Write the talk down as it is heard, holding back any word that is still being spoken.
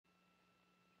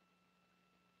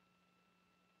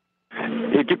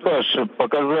Экипаж,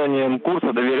 показаниям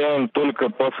курса доверяем только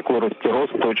по скорости,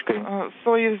 рост точкой.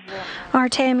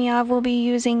 Artemyev will be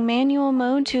using manual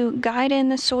mode to guide in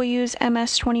the Soyuz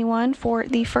MS-21 for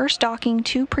the first docking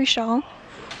to Prichal.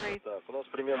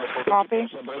 Copy.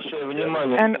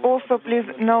 And also please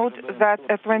note that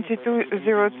at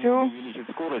 22:02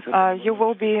 you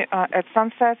will be at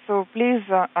sunset, so please...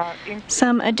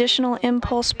 Some additional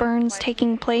impulse burns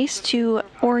taking place to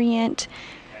orient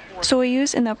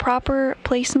Soyuz in the proper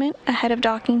placement ahead of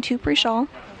docking to Prichal.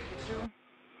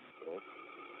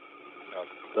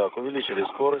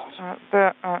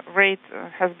 The rate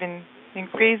has been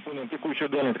increased.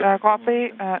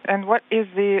 Copy. And what is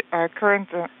the current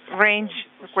range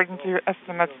according to your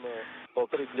estimates?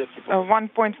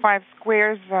 1.5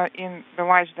 squares in the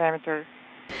large diameter.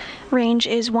 Range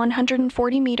is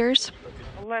 140 meters.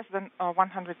 Less than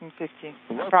 150,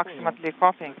 approximately.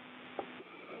 Copy.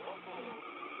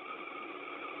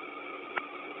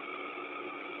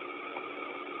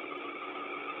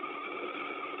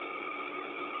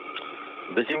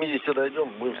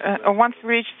 Once we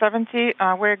reach 70,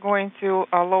 we're going to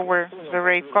lower the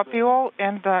rate. Copy all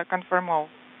and confirm all.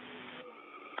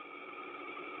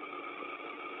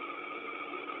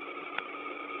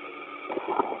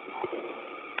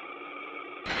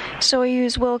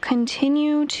 Soyuz will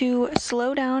continue to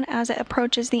slow down as it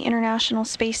approaches the International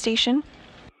Space Station.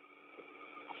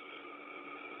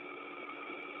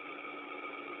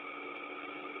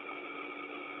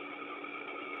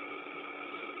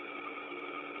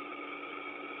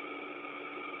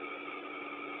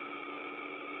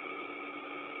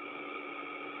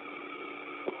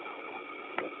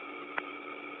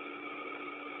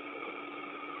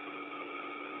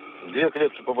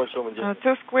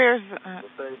 Two squares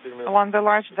along the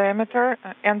large diameter,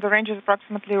 and the range is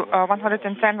approximately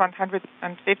 110,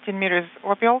 115 meters.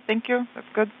 Opel, thank you. That's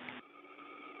good.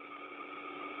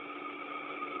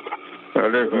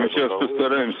 Олег, мы сейчас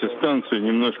постараемся станцию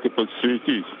немножко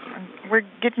подсветить. We're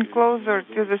getting closer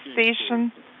to the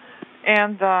station,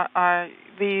 and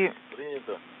the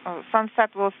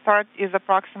sunset will start in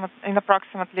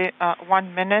approximately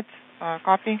 1 minute.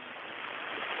 Copy.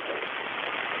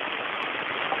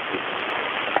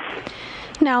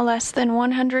 Now less than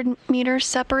 100 meters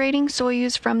separating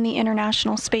Soyuz from the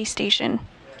International Space Station.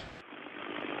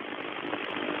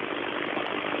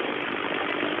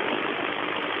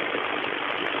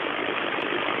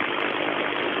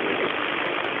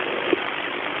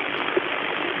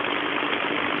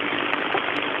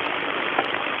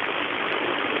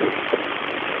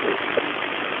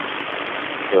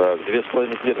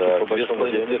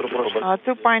 Uh,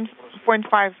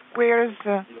 2.5 squares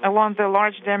along the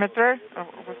large diameter.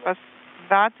 We passed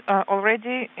that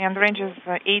already, and range is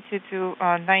 80 to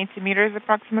 90 meters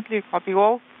approximately. Copy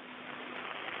all.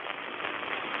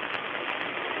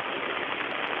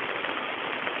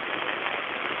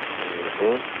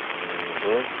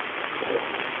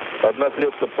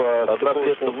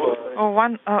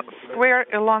 One square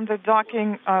along the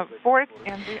docking port.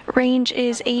 And range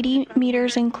is 80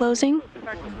 meters in closing.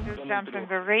 Dampen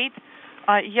the rate.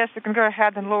 Yes, you can go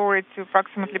ahead and lower it to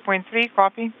approximately 0.3.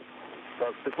 Copy.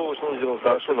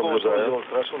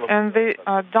 And the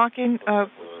docking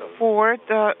port,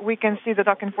 we can see the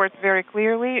docking port very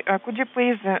clearly. Could you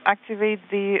please activate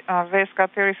the VSK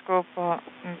periscope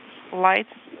light?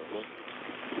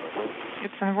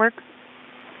 It's in work.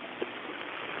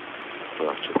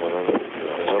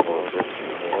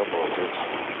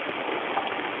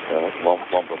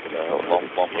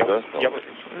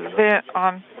 The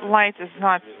light is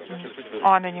not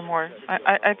on anymore.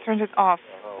 I turned it off.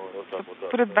 So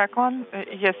put it back on.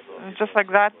 Yes, just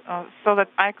like that, so that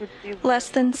I could see. Less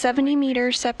than 70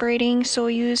 meters separating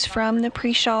Soyuz from the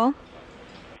Prichal.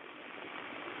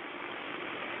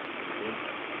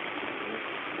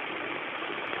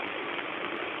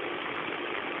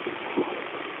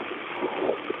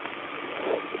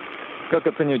 Как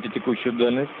оцениваете текущую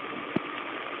дальность?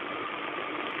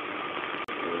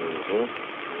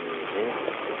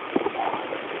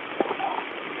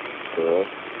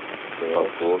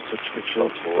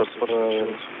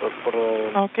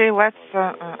 Okay, let's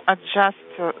adjust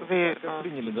the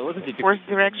course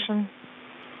direction.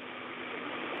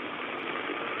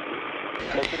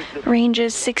 Range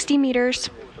is 60 meters.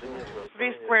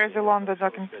 3 squares along the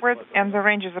docking port, and the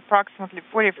range is approximately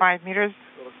 45 meters.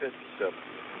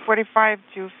 45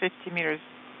 to 50 meters.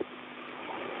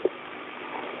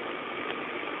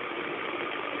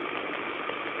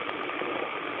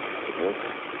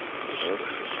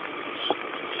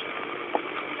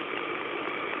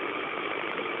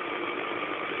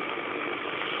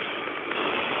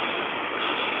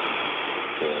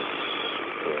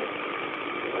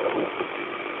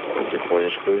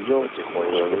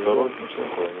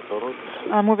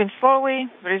 Moving slowly.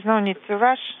 There is no need to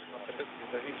rush.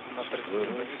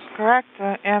 Correct.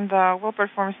 And we'll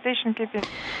perform station keeping.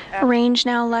 Range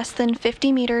now less than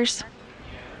 50 meters.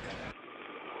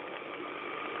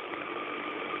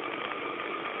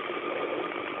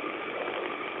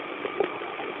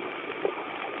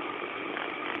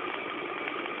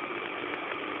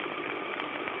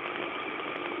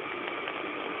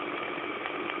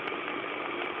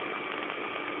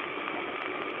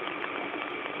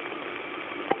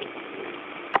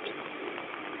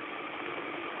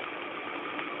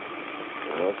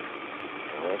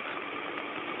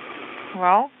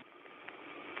 Well,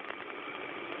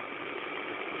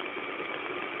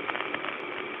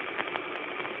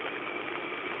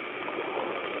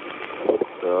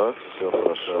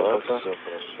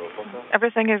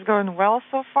 everything is going well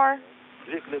so far.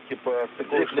 2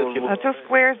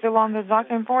 squares along the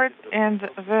docking port, and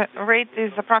the rate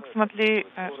is approximately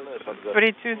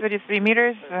 33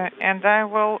 meters, and I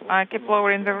will keep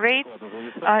lowering the rate.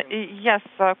 Yes,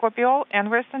 copy all,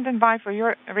 and we're standing by for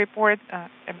your report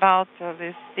about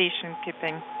the station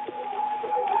keeping.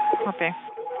 Okay.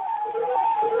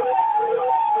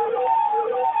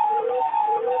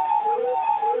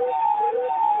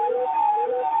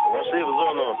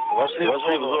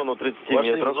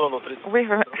 We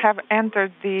have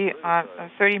entered the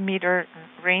 30-meter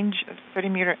range,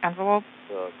 30-meter envelope.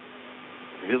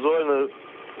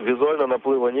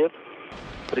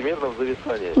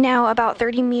 Now about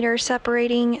 30 meters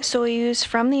separating Soyuz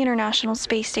from the International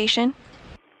Space Station.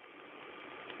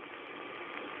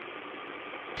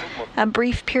 A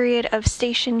brief period of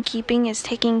station keeping is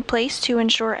taking place to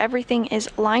ensure everything is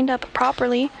lined up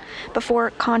properly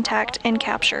before contact and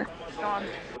capture.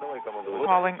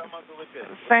 Calling,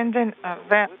 sending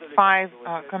the 5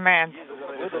 command.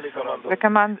 The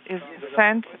command is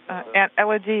sent and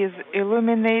LED is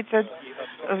illuminated.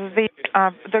 The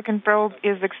docking probe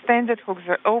is extended, hooks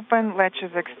are open, latch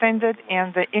is extended,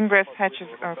 and the ingress hatches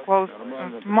are closed.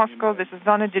 Moscow, this is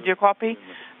Donna. Did you copy?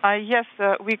 Yes,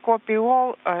 we copy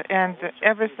all, and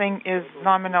everything is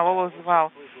nominal all as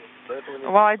well.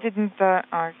 Well, I didn't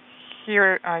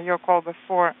hear your call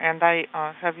before, and I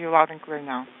have you loud and clear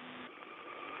now.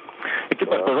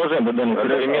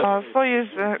 Soyuz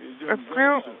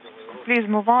crew, please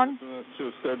move on.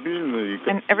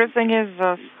 And everything is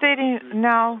steady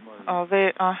now.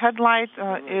 The headlight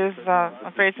is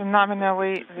operating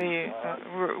nominally.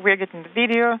 We're getting the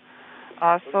video,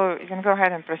 so you can go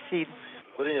ahead and proceed.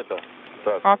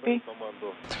 Copy.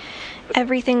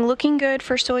 Everything looking good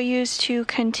for Soyuz to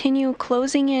continue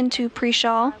closing into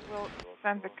Prichal. We'll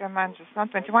send the command just now,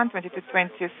 21, 22,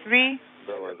 23.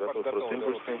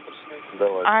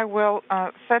 I will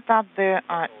set up the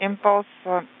impulse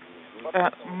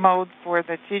mode for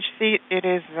the THC. It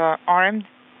is armed.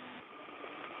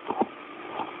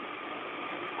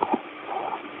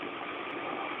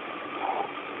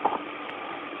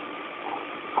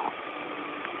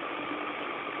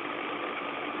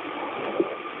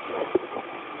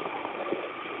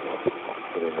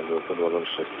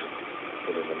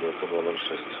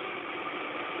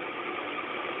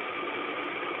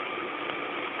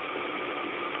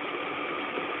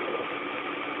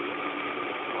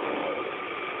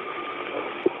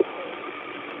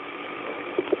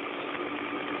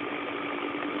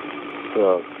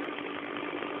 Так,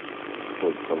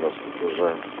 сколько у нас тут уже?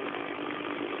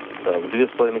 Так,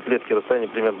 2,5 клетки, расстояние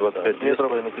примерно 25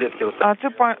 метров.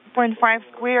 2.5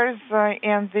 squares,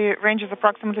 and the range is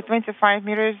approximately 25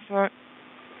 meters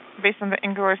based on the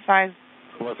angular size.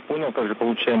 Вас понял, также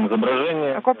получаем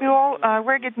изображение. Copy all.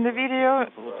 We're getting the video,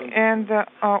 and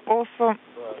also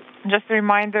just a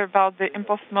reminder about the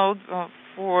impulse mode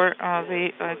for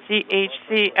the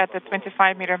THC at the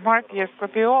 25-meter mark. Yes,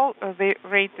 copy all. The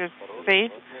rate is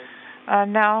safe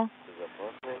now,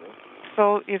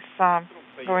 so it's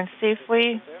going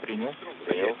safely.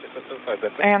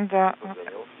 And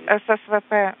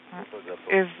SSVP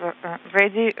is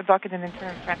ready, docking and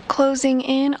interim. Closing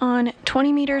in on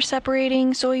 20 meters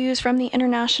separating Soyuz from the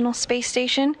International Space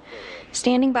Station.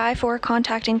 Standing by for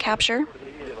contact and capture.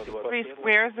 3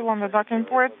 squares along the docking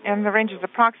port, and the range is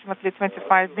approximately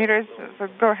 25 meters. So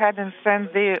go ahead and send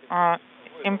the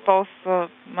impulse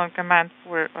command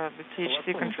for the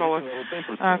THC controller.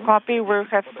 Copy. We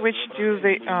have switched to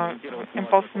the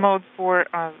impulse mode for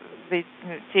the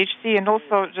THC, and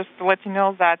also just to let you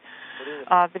know that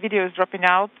the video is dropping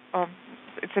out.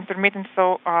 It's intermittent,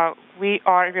 so we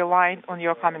are relying on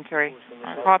your commentary.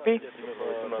 Copy.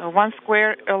 1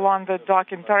 square along the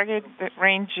docking target. The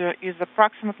range is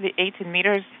approximately 18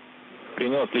 meters.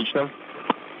 Принял, отлично.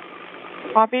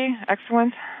 Copy.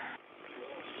 Excellent.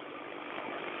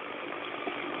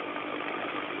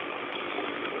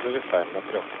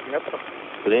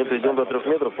 Время придем до 3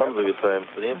 метров, там зависаем.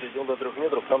 Время придем до 3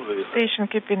 метров, там зависаем. Station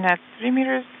keeping at 3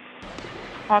 meters.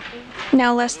 Copy.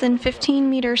 Now less than 15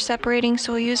 meters separating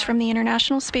Soyuz from the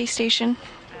International Space Station.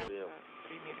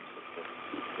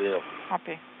 Принял.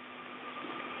 Copy.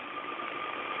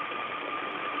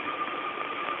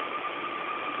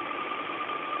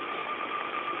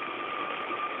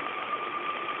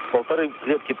 Полторы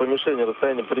клетки помещения,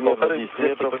 расстояние примерно 10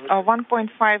 метров.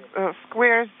 1.5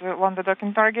 squares along the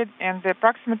docking target, and the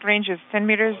approximate range is 10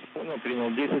 meters.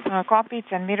 Copy,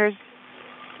 10 meters.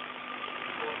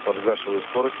 Подгашиваю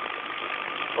скорость.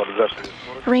 Подгашиваю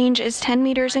скорость. Range is 10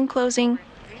 meters in closing.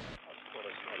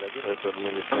 Это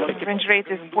администратор. Range rate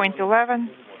is 0.11.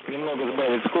 Немного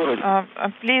сбавить скорость.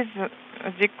 Please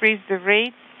decrease the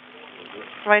rate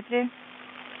slightly.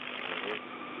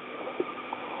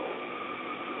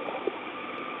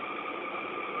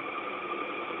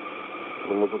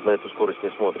 Мы тут на эту скорость не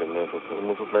смотрим.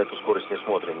 Мы тут на эту скорость не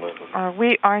смотрим.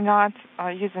 We are not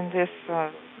using this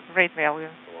rate value.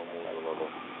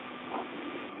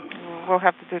 We'll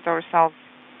have to do it ourselves.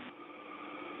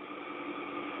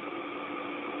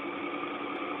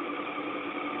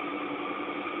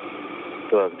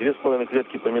 Так, 2,5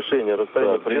 клетки помещения,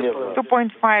 расстояние примерно.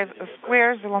 2.5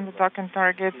 squares along the docking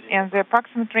target, and the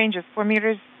approximate range is 4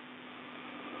 meters.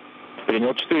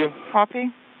 Принял 4.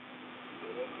 Copy.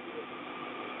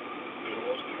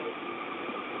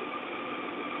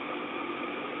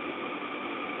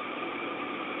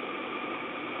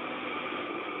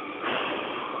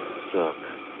 Так,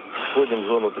 входим в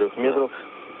зону 3 метров.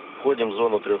 Входим в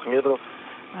зону 3 метров.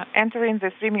 Entering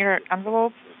the 3-meter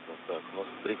envelope. Так, у нас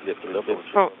 3 клетки, да, получилось?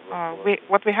 So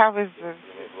what we have is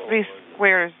 3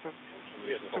 squares,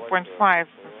 2.5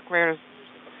 squares.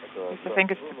 I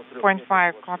think it's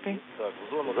 2.5. Copy. Так, в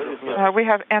зону зависаем. We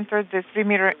have entered the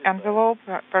 3-meter envelope,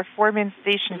 performing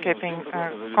station keeping.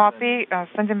 Copy.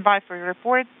 Standing by for your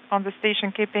report on the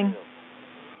station keeping.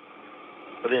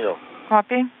 Принял.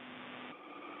 Copy.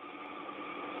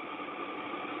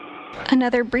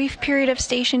 Another brief period of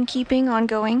station keeping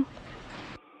ongoing.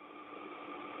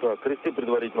 Так, кресты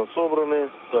предварительно собраны.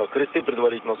 Так, кресты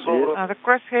предварительно собраны. The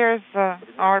crosshairs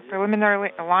are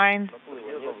preliminarily aligned,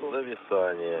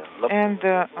 Зависание. and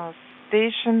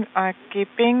station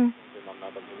keeping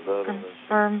Да,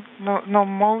 confirmed. No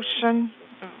motion.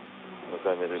 на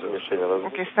камере замещения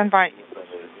возможно. Okay, stand by.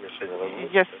 Замещение возможно.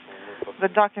 Yes, the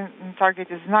docking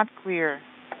target is not clear.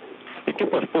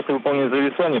 Экипаж после выполнения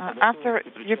зависания. After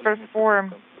you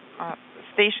perform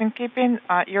station keeping,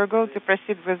 you're going to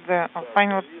proceed with the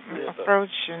final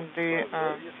approach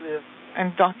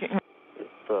and docking.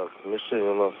 Так, мишень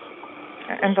у нас.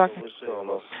 And docking. Мишень у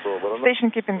нас собрана.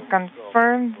 Station keeping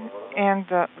confirmed, and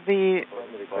the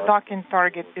docking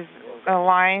target is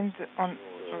aligned on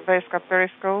the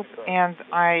periscope, and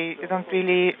I don't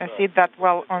really see it that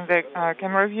well on the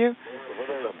camera view.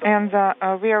 And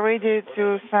we are ready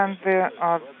to send the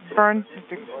burn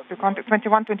to contact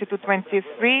 21, 22,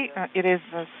 23. It is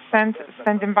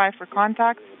standing by for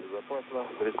contact.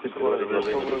 Кресты предварительно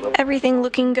собраны. Everything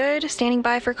looking good, standing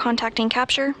by for contact and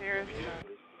capture.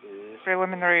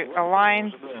 Preliminary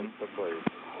aligned.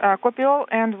 Copy all,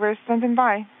 and we're standing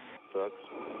by. Так,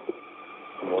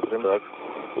 смотрим. Так,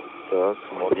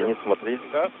 смотрим. Денис, смотри.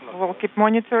 We'll keep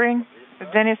monitoring.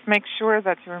 Dennis, make sure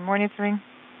that you're monitoring.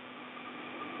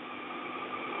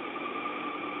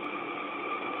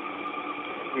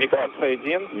 Есть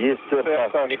цеп.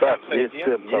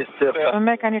 Есть цеп.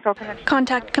 Mechanical connection.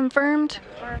 Contact confirmed.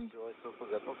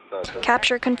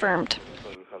 Capture confirmed.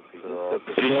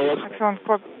 Excellent.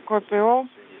 Copy all.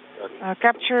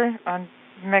 Capture and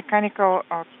mechanical.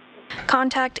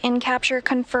 Contact and capture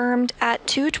confirmed at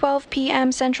 2:12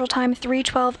 p.m. Central Time,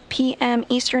 3:12 p.m.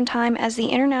 Eastern Time as the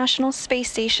International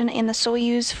Space Station and the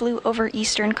Soyuz flew over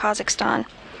eastern Kazakhstan.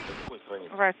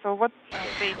 Right, so what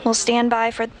stage? We'll stand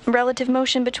by for relative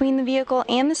motion between the vehicle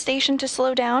and the station to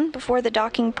slow down before the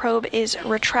docking probe is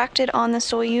retracted on the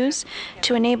Soyuz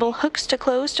to enable hooks to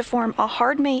close to form a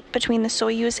hard mate between the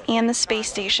Soyuz and the space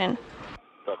station.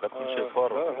 Так, отключай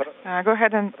фару. Go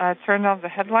ahead and turn off the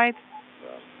headlight.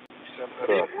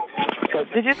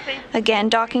 Did you say? Again,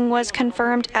 docking was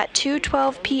confirmed at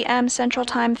 2:12 p.m. Central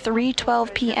Time,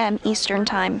 3:12 p.m. Eastern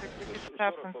Time.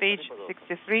 Steps on page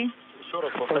 63.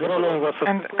 Поздравляем вас.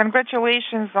 And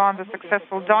congratulations on the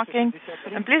successful docking.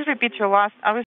 And please repeat your last.